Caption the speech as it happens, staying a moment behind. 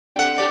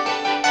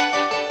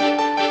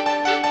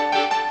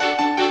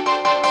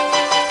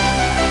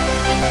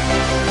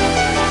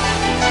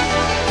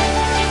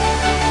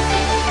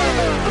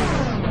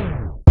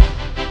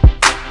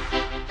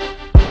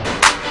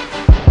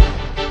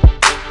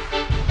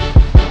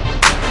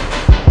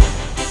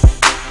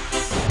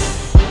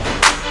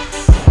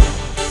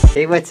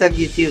Hey, what's up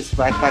YouTube? It's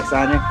Black Fox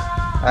Honor.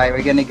 Alright,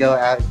 we're gonna go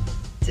out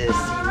to see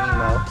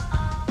Nemo.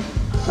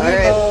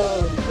 Alright,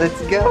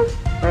 let's go.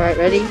 Alright,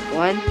 ready?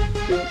 1, 2,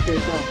 3,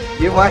 go.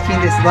 You're watching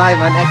this live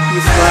on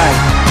Xeus Live.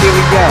 Here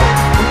we go.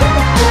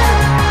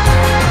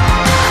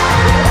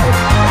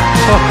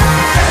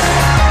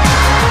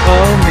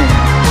 Oh man.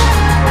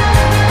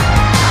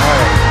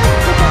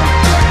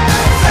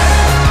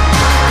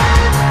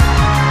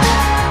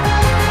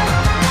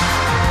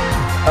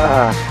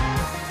 Alright.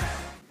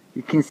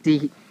 You can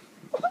see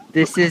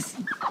this is,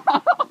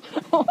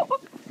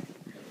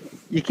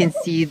 you can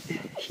see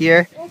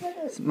here,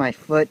 it's my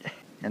foot,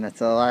 and that's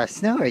a lot of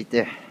snow right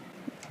there.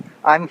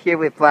 I'm here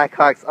with Black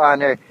Hawk's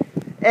Honor.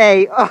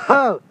 Hey,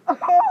 oh!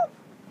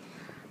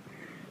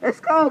 Let's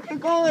go, keep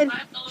going!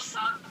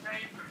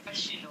 Very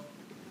professional.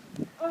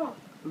 Oh.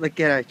 Look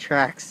at our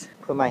tracks.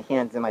 Put my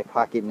hands in my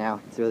pocket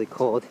now, it's really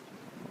cold.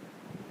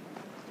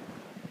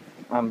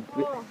 I'm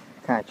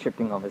kind of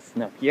tripping over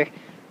snow here.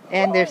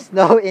 And there's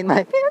snow in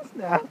my pants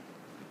now.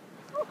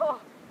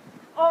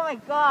 Oh my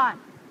god!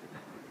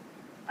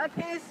 I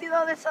can't see the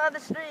other side of the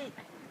street.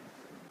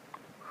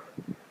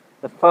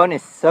 The phone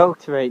is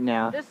soaked right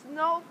now. There's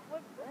no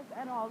footprints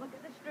at all. Look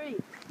at the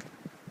street.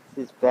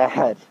 This is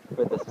bad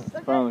for the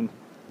phone.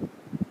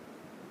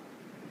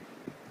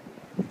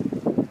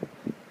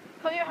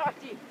 Come here,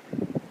 Haki.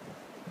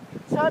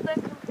 Show the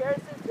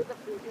comparison to the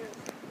figures.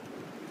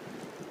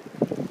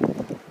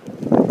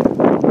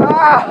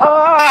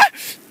 Ah!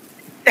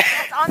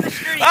 It's on the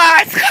street.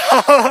 Ah, it's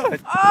cold!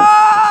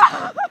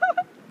 Oh!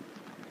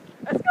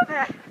 Let's go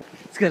there.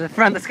 Let's go to the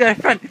front, let's go to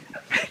the front.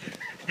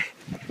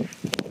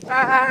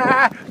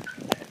 Ah!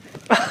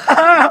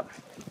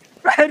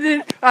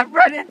 I'm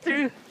running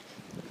through.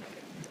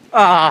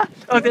 Ah!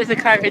 Oh, there's a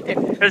car right there.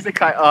 There's a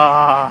car.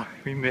 Ah!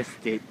 We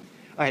missed it.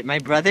 Alright, my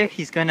brother,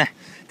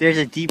 there's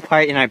a deep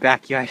part in our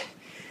backyard.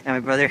 And my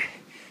brother,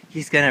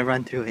 he's gonna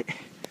run through it.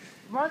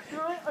 Run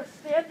through it or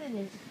stand in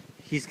it?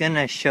 He's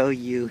gonna show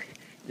you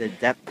the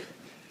depth.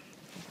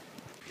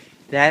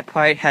 That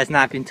part has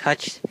not been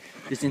touched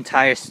this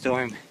entire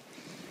storm.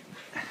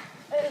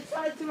 It's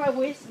tied to my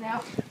waist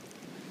now.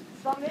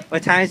 Stomach.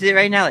 What time is it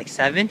right now? Like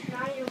 7? 9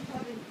 or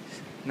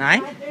 7.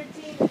 9?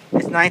 9:13.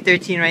 It's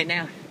 9:13 right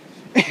now.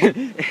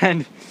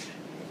 And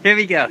here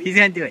we go. He's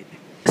gonna do it.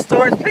 The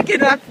storm's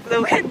picking up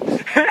the wind.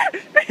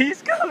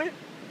 He's going.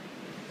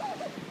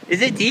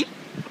 Is it deep?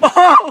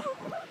 Oh!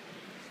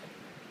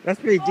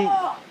 That's pretty deep.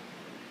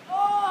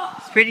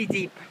 It's pretty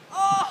deep.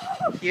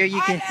 Here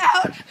you can.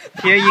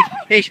 Here you.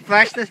 Hey,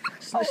 flash the.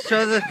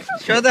 Show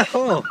the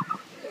hole.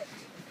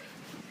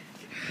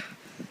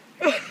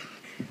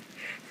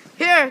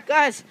 Here,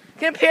 guys.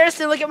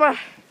 Comparison. Look at my.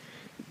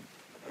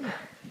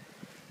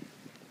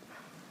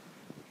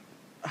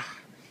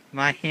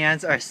 My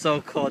hands are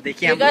so cold. They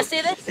can't. You guys move.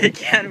 see this? They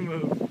can't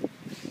move.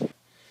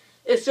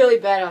 It's really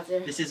bad out there.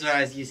 This is what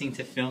I was using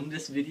to film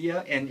this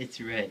video, and it's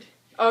red.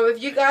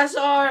 If you guys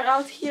are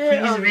out here,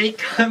 Please rate,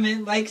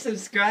 comment, like,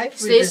 subscribe.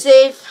 Stay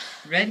safe.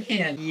 Red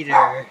hand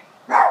eater.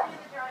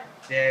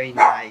 Very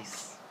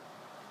nice.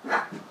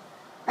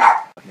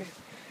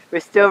 We're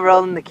still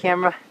rolling the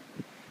camera.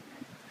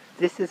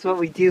 This is what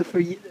we do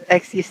for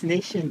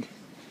XeusNation.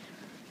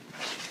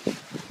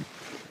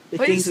 The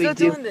Why are you things we still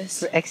do doing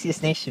this? for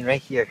XeusNation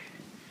right here.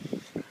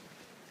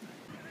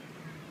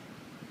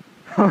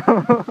 Look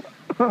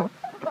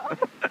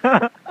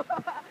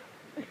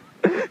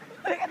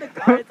at the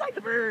car, it's like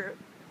brr.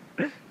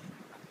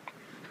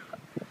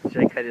 Should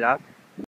I cut it off?